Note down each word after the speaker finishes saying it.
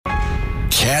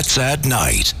Cats at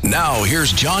Night. Now,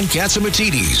 here's John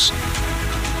Catsimatidis.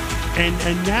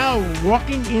 And now,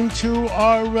 walking into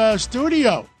our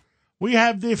studio, we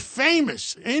have the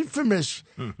famous, infamous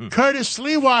Curtis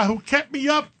Sliwa, who kept me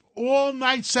up all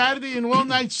night Saturday and all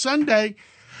night Sunday.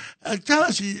 Tell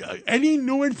us, any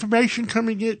new information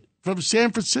coming in from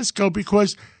San Francisco?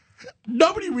 Because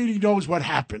nobody really knows what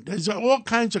happened. There's all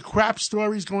kinds of crap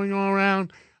stories going on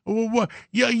around.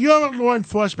 You're a law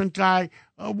enforcement guy.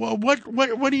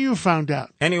 What do you found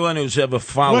out? Anyone who's ever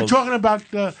followed... We're talking about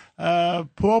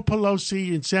Paul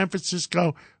Pelosi in San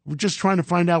Francisco. We're just trying to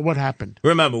find out what happened.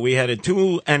 Remember, we had a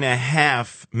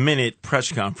 2.5-minute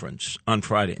press conference on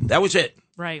Friday. That was it.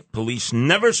 Right. Police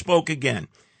never spoke again.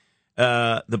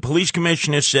 The police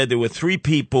commissioner said there were 3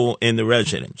 people in the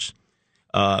residence.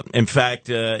 In fact,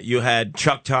 you had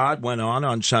Chuck Todd went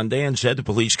on Sunday and said the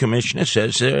police commissioner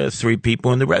says there are 3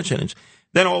 people in the residence.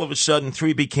 Then all of a sudden,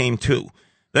 3 became 2.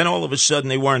 Then all of a sudden,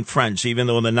 they weren't friends, even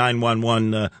though the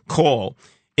 911 call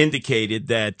indicated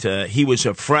that he was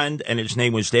a friend and his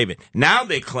name was David. Now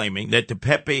they're claiming that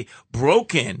DePepe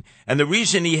broke in, and the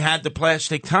reason he had the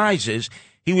plastic ties is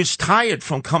he was tired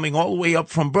from coming all the way up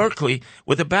from Berkeley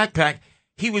with a backpack.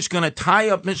 He was going to tie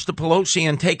up Mr. Pelosi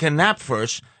and take a nap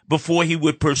first before he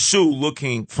would pursue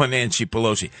looking for Nancy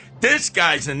Pelosi. This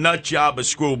guy's a nut job of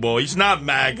screwball. He's not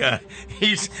MAGA.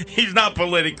 He's not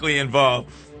politically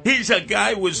involved. He's a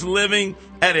guy who was living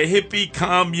at a hippie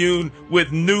commune with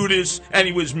nudists, and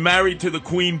he was married to the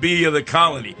queen bee of the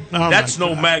colony. Oh, that's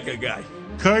no MAGA guy.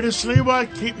 Curtis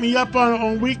Sliwa, keep me up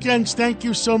on weekends. Thank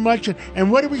you so much.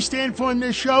 And what do we stand for in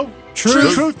this show?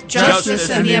 Truth, justice,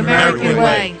 and the American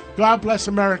way. God bless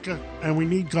America, and we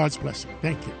need God's blessing.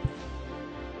 Thank you.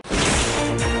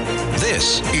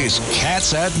 This is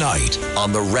Cats at Night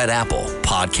on the Red Apple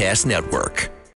Podcast Network.